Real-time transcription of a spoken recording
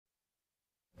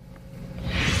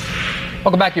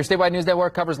Welcome back. Your Statewide News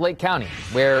Network covers Lake County,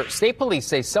 where state police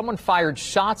say someone fired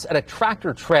shots at a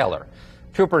tractor trailer.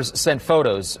 Troopers sent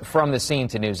photos from the scene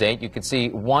to News 8. You can see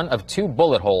one of two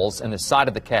bullet holes in the side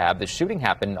of the cab. The shooting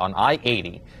happened on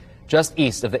I-80, just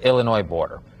east of the Illinois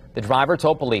border. The driver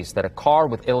told police that a car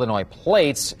with Illinois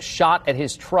plates shot at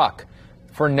his truck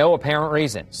for no apparent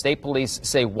reason. State police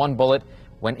say one bullet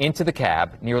went into the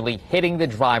cab, nearly hitting the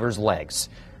driver's legs.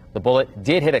 The bullet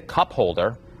did hit a cup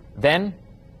holder, then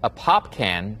a pop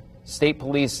can. State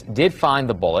police did find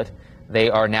the bullet. They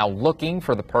are now looking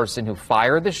for the person who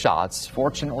fired the shots.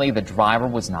 Fortunately, the driver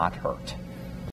was not hurt.